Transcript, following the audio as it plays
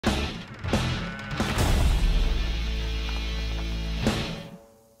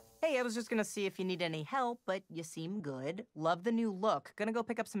I was just gonna see if you need any help, but you seem good. Love the new look. Gonna go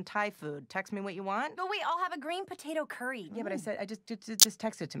pick up some Thai food. Text me what you want. Oh, wait, I'll have a green potato curry. Yeah, but I said, just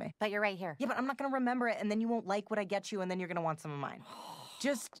text it to me. But you're right here. Yeah, but I'm not gonna remember it, and then you won't like what I get you, and then you're gonna want some of mine.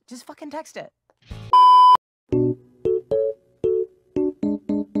 Just fucking text it.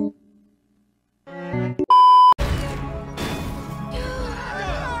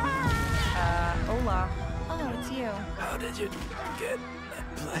 Hola. Oh, it's you. How did you get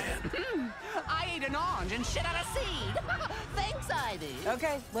that plan? I ate an orange and shit out a seed. Thanks, Ivy.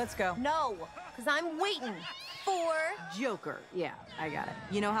 Okay, let's go. No, because I'm waiting for... Joker. Yeah, I got it.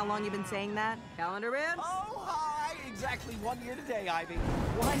 You know how long you've been saying that? Calendar in? Oh, hi. Exactly 1 year today, Ivy.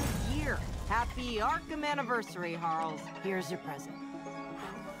 1 year. Happy Arkham anniversary, Harles. Here's your present.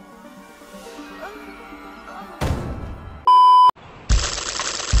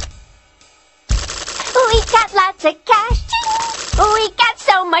 We got lots of cash. We got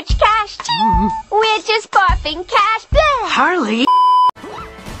so much cash. We're just barfing cash. Harley?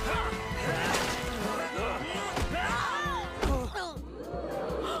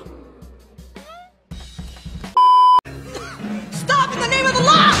 Stop in the name of the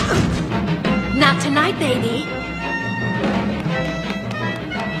law! Not tonight, baby.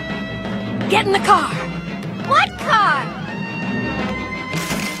 Get in the car. What car?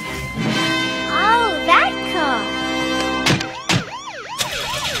 Oh, that car.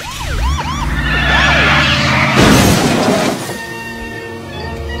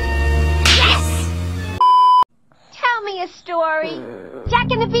 Yes! Tell me a story.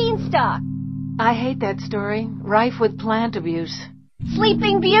 Jack and the Beanstalk. I hate that story. Rife with plant abuse.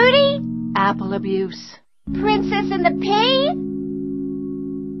 Sleeping Beauty. Apple abuse. Princess and the Pea.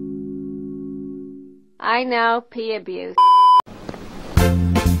 I know, pea abuse.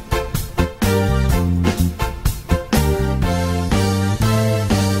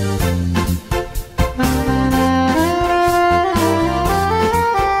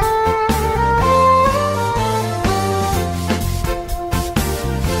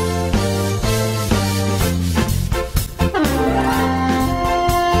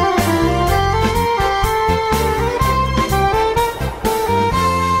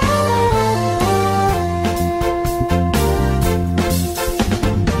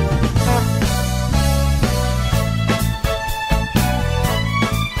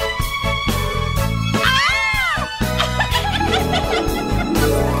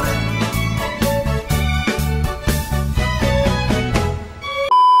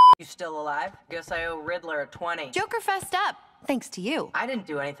 Still alive? Guess I owe Riddler a 20. Joker fessed up, thanks to you. I didn't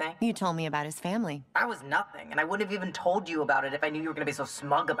do anything. You told me about his family. I was nothing, and I wouldn't have even told you about it if I knew you were gonna be so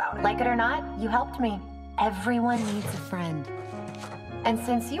smug about it. Like it or not, you helped me. Everyone needs a friend. And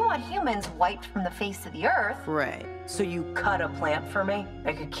since you want humans wiped from the face of the earth... Right. So you cut a plant for me?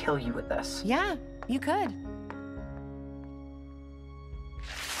 I could kill you with this. Yeah, you could.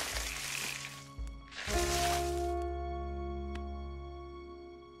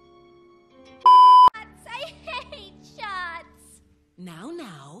 I hate shots.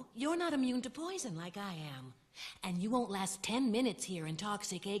 Now, you're not immune to poison like I am. And you won't last 10 minutes here in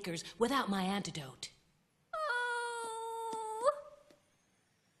Toxic Acres without my antidote. Oh.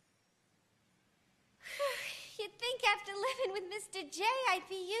 You'd think after living with Mr. J, I'd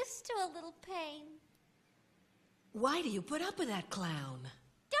be used to a little pain. Why do you put up with that clown?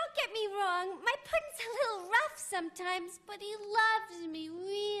 Don't get me wrong, my pudding's a little rough sometimes, but he loves me,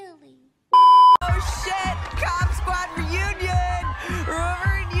 really. Oh shit! Cop Squad reunion!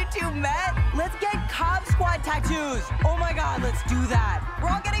 Remember when you two met? Let's get Cop Squad tattoos! Oh my god, let's do that! We're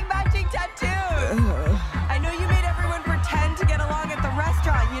all getting matching tattoos! I know you made everyone pretend to get along at the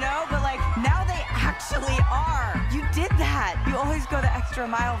restaurant, you know? But like, now they actually are! You did that! You always go the extra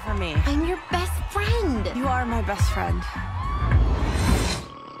mile for me. I'm your best friend. You are my best friend.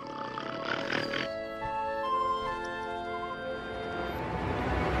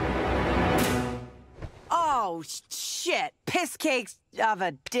 Oh, shit. Piss cakes of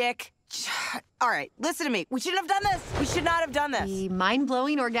a dick. All right, listen to me. We shouldn't have done this. We should not have done this. The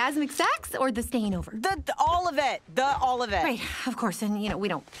mind-blowing orgasmic sex or the staying over? All of it. All of it. Right, of course, and we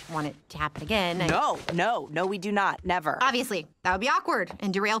don't want it to happen again. No, we do not. Never. Obviously, that would be awkward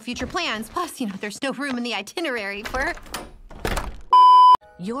and derail future plans. Plus, there's no room in the itinerary for...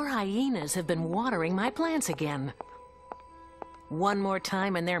 Your hyenas have been watering my plants again. One more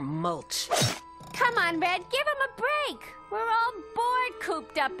time and they're mulch. Come on, Red, give him a break. We're all bored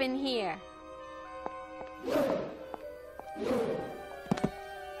cooped up in here.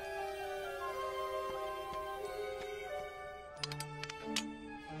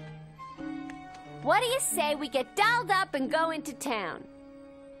 What do you say we get dolled up and go into town?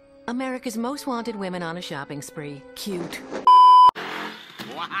 America's Most Wanted Women on a Shopping Spree. Cute.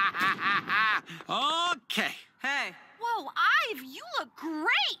 Okay. Hey. Whoa, Ive, you look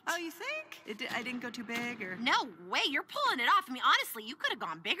great! Oh, you think? I didn't go too big, or? No way, you're pulling it off. I mean, honestly, you could have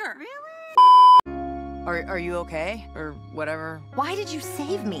gone bigger. Really? Are you okay? Or whatever? Why did you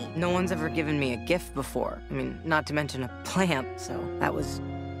save me? No one's ever given me a gift before. I mean, not to mention a plant, so that was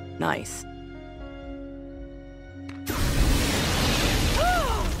nice.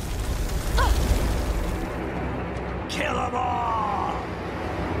 Kill 'em all!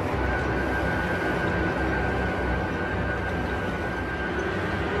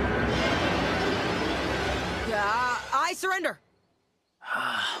 Yeah, I surrender.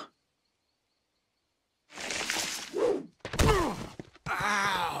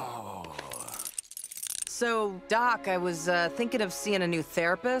 Ow! So, Doc, I was thinking of seeing a new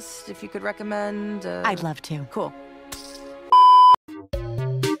therapist, if you could recommend. I'd love to. Cool.